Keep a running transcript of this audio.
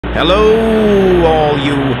Hello, all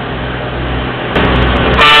you.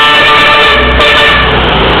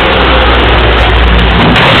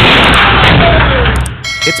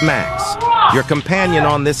 It's Max, your companion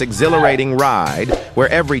on this exhilarating ride, where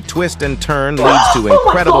every twist and turn leads to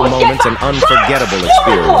incredible moments and unforgettable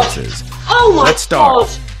experiences. Let's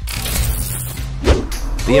start.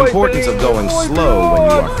 The importance of going slow when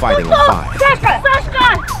you are fighting a fire.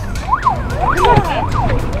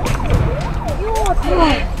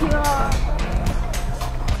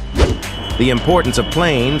 The importance of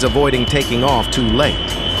planes avoiding taking off too late.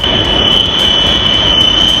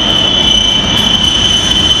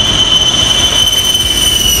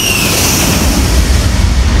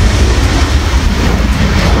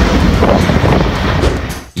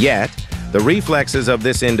 Yet, the reflexes of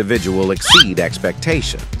this individual exceed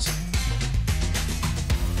expectations.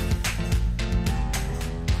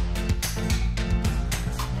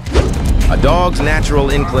 A dog's natural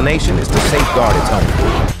inclination is to safeguard its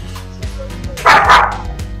owner.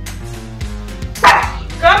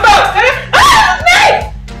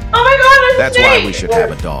 That's why we should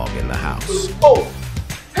have a dog in the house.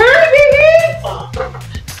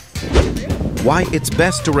 Why it's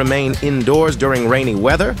best to remain indoors during rainy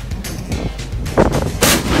weather?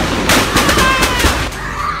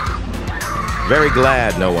 Very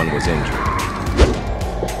glad no one was injured.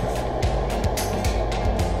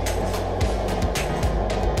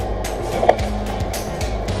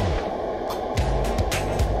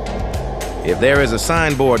 If there is a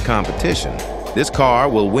signboard competition, this car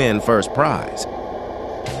will win first prize.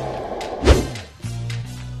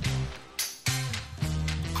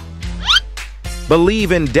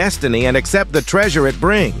 Believe in destiny and accept the treasure it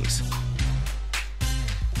brings.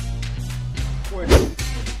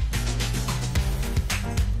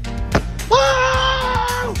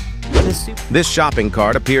 This shopping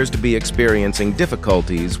cart appears to be experiencing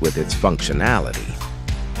difficulties with its functionality.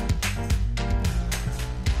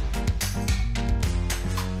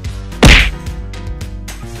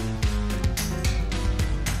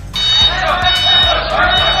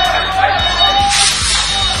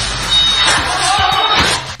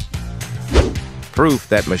 Proof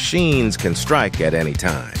that machines can strike at any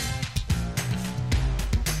time.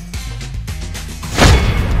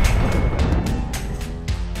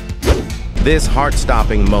 This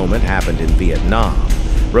heart-stopping moment happened in Vietnam,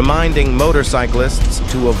 reminding motorcyclists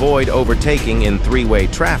to avoid overtaking in three-way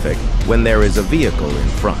traffic when there is a vehicle in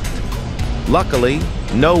front. Luckily,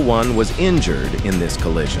 no one was injured in this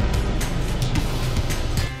collision.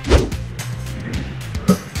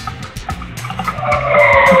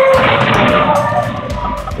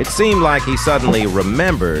 It seemed like he suddenly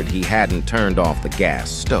remembered he hadn't turned off the gas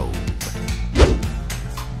stove.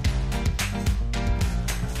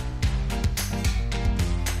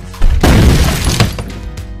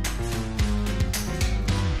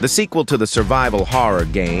 The sequel to the survival horror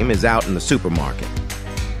game is out in the supermarket.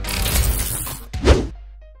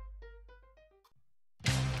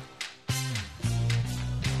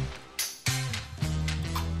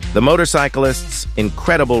 The motorcyclist's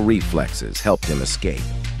incredible reflexes helped him escape.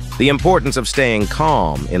 The importance of staying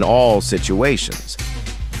calm in all situations.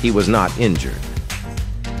 He was not injured.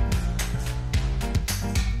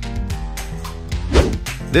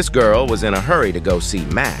 This girl was in a hurry to go see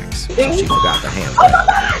Max, so she forgot the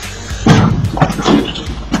handbrake.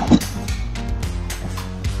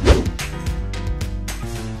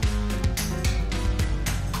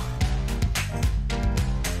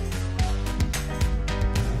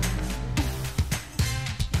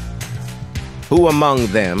 Who among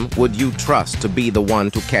them would you trust to be the one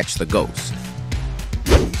to catch the ghost?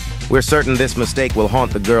 We're certain this mistake will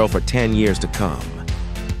haunt the girl for 10 years to come.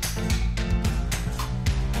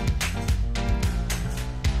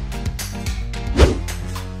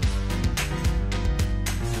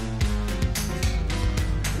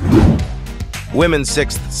 Women's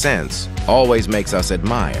sixth sense always makes us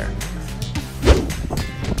admire.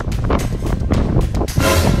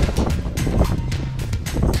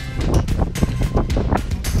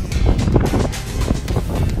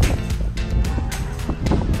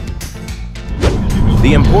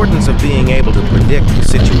 The importance of being able to predict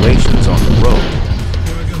situations on the road.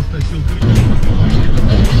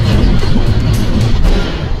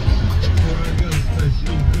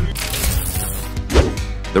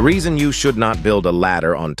 The reason you should not build a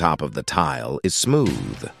ladder on top of the tile is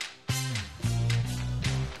smooth.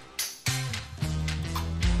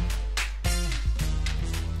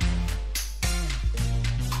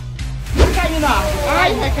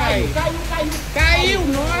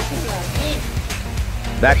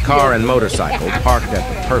 That car and motorcycle parked at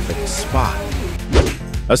the perfect spot.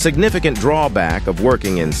 A significant drawback of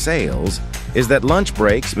working in sales is that lunch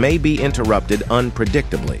breaks may be interrupted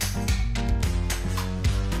unpredictably.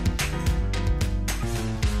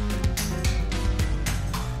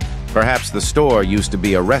 Perhaps the store used to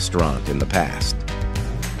be a restaurant in the past.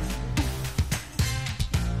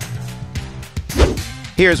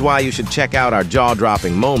 Here's why you should check out our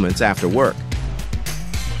jaw-dropping moments after work.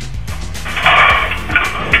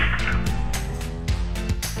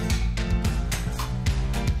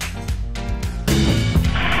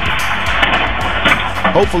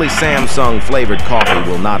 Hopefully Samsung-flavored coffee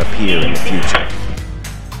will not appear in the future.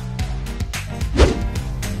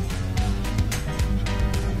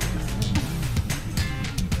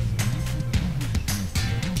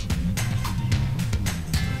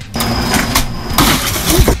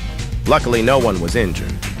 Luckily, no one was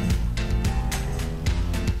injured.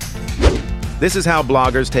 This is how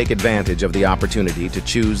bloggers take advantage of the opportunity to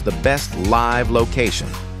choose the best live location.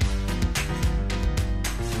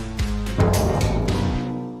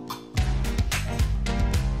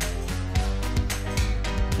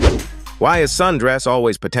 Why is sundress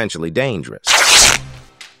always potentially dangerous?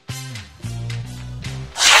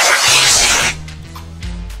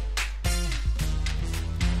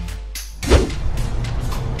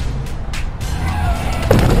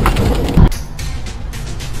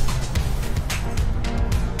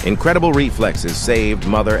 Incredible reflexes saved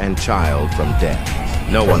mother and child from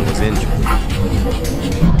death. No one was injured.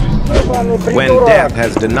 When death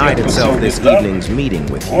has denied itself this evening's meeting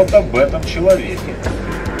with you.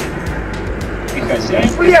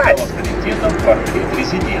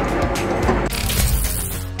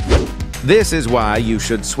 This is why you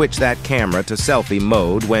should switch that camera to selfie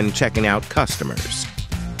mode when checking out customers.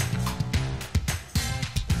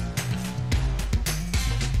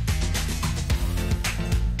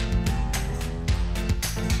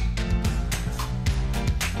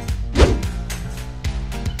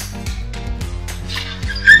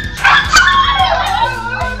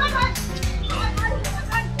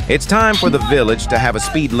 It's time for the village to have a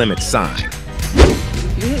speed limit sign.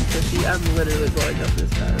 If you hit 50, I'm literally going up this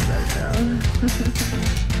side right now.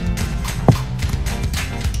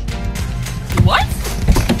 What?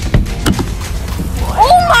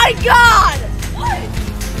 Oh my god! What?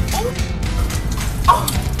 Oh.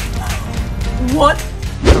 What?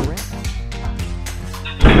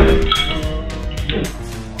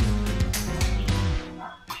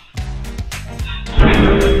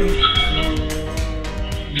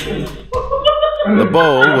 The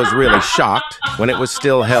bowl was really shocked when it was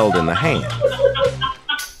still held in the hand.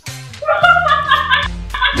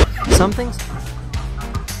 Some things.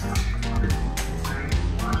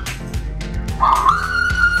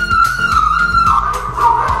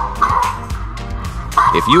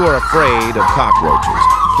 If you are afraid of cockroaches,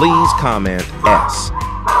 please comment S.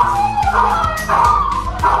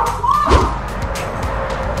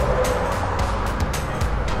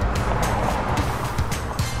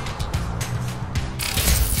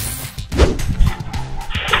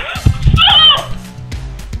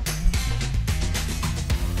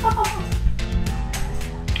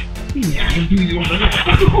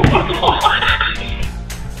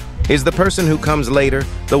 Is the person who comes later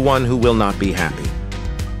the one who will not be happy?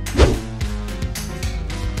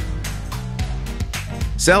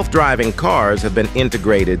 Self-driving cars have been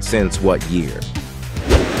integrated since what year?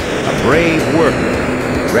 A brave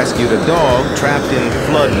worker rescued a dog trapped in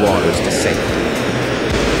floodwaters to safety.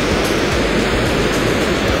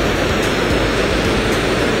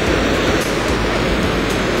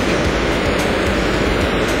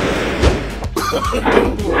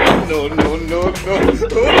 No, no, no, no.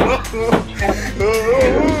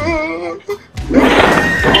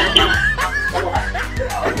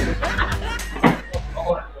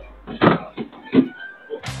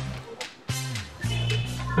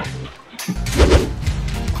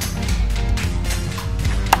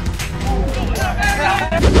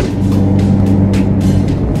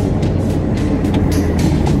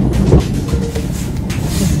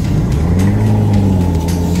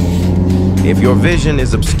 If your vision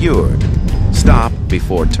is obscured, stop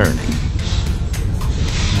before turning.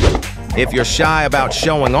 If you're shy about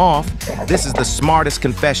showing off, this is the smartest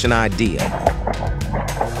confession idea.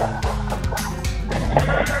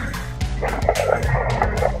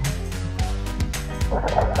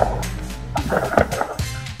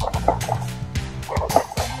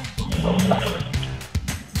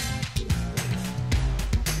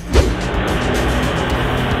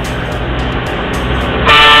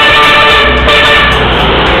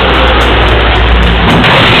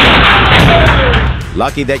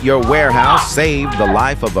 Lucky that your warehouse saved the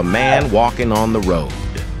life of a man walking on the road.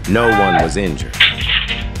 No one was injured.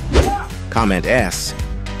 Comment S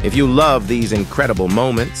if you love these incredible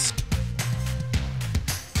moments.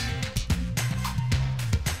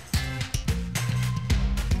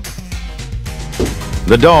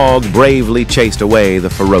 The dog bravely chased away the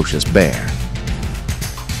ferocious bear.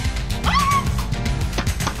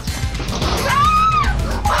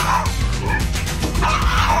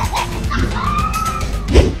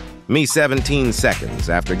 Me 17 seconds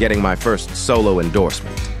after getting my first solo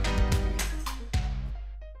endorsement.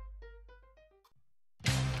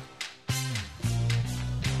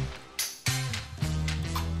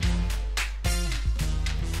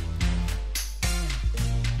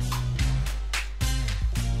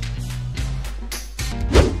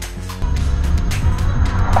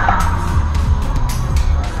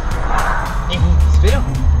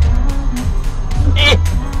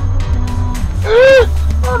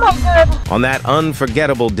 On that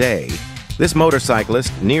unforgettable day, this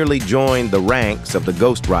motorcyclist nearly joined the ranks of the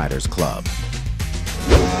Ghost Riders Club.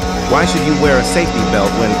 Why should you wear a safety belt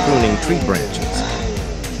when pruning tree branches?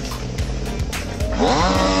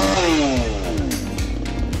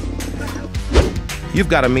 You've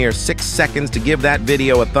got a mere 6 seconds to give that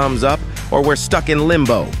video a thumbs up, or we're stuck in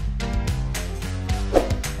limbo.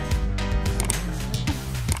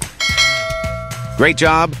 Great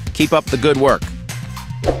job. Keep up the good work.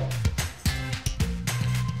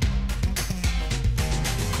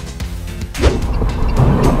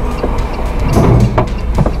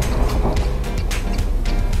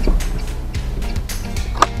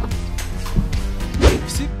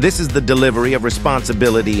 This is the delivery of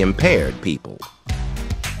responsibility impaired people.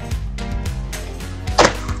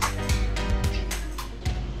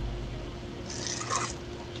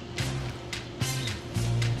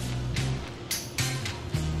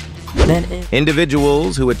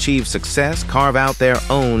 Individuals who achieve success carve out their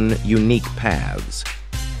own unique paths.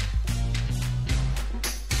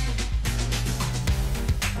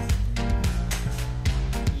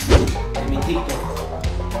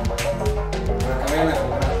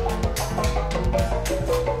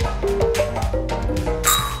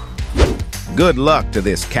 Good luck to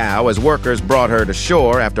this cow as workers brought her to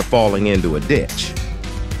shore after falling into a ditch.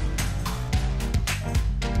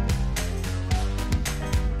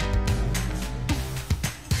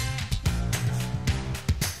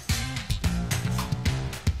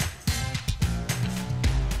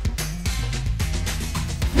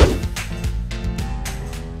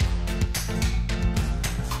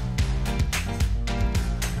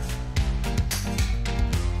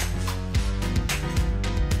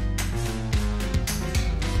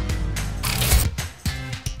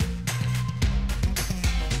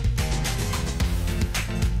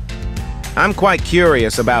 I'm quite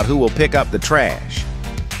curious about who will pick up the trash.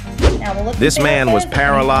 This man was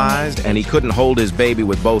paralyzed and he couldn't hold his baby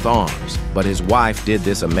with both arms, but his wife did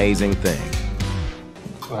this amazing thing.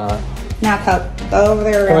 Now, Cup, go over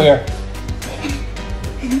there. Come here.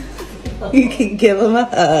 You can give him a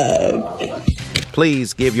hug.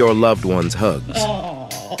 Please give your loved ones hugs.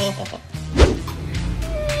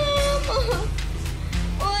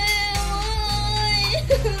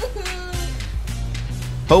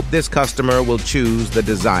 Hope this customer will choose the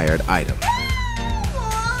desired item.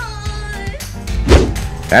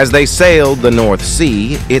 As they sailed the North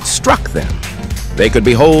Sea, it struck them. They could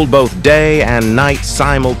behold both day and night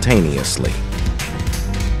simultaneously.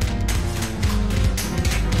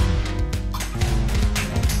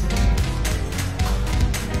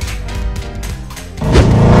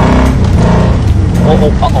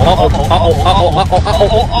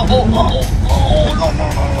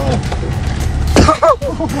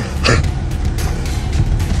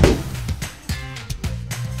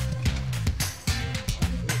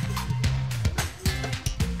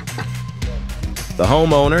 The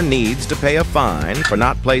homeowner needs to pay a fine for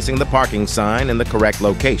not placing the parking sign in the correct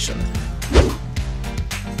location.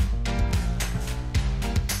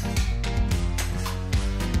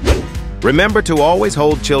 Remember to always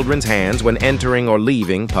hold children's hands when entering or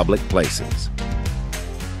leaving public places.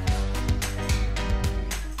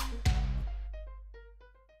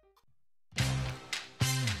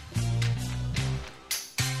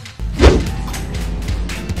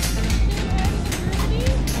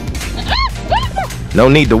 No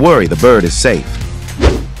need to worry, the bird is safe.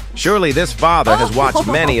 Surely this father has watched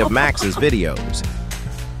many of Max's videos.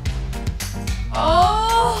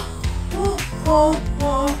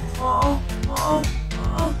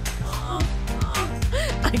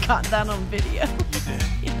 I got that on video.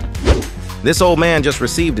 You did? This old man just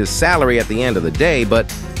received his salary at the end of the day, but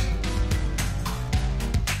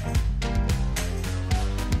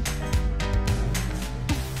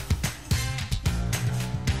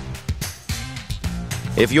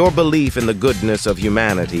If your belief in the goodness of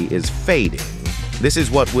humanity is fading, this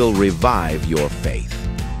is what will revive your faith.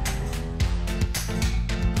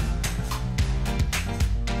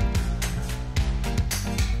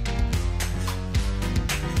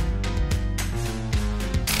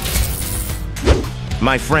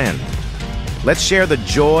 My friend, let's share the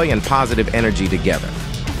joy and positive energy together.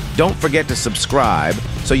 Don't forget to subscribe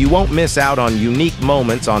so you won't miss out on unique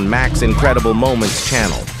moments on Mac's Incredible Moments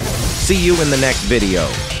channel. See you in the next video.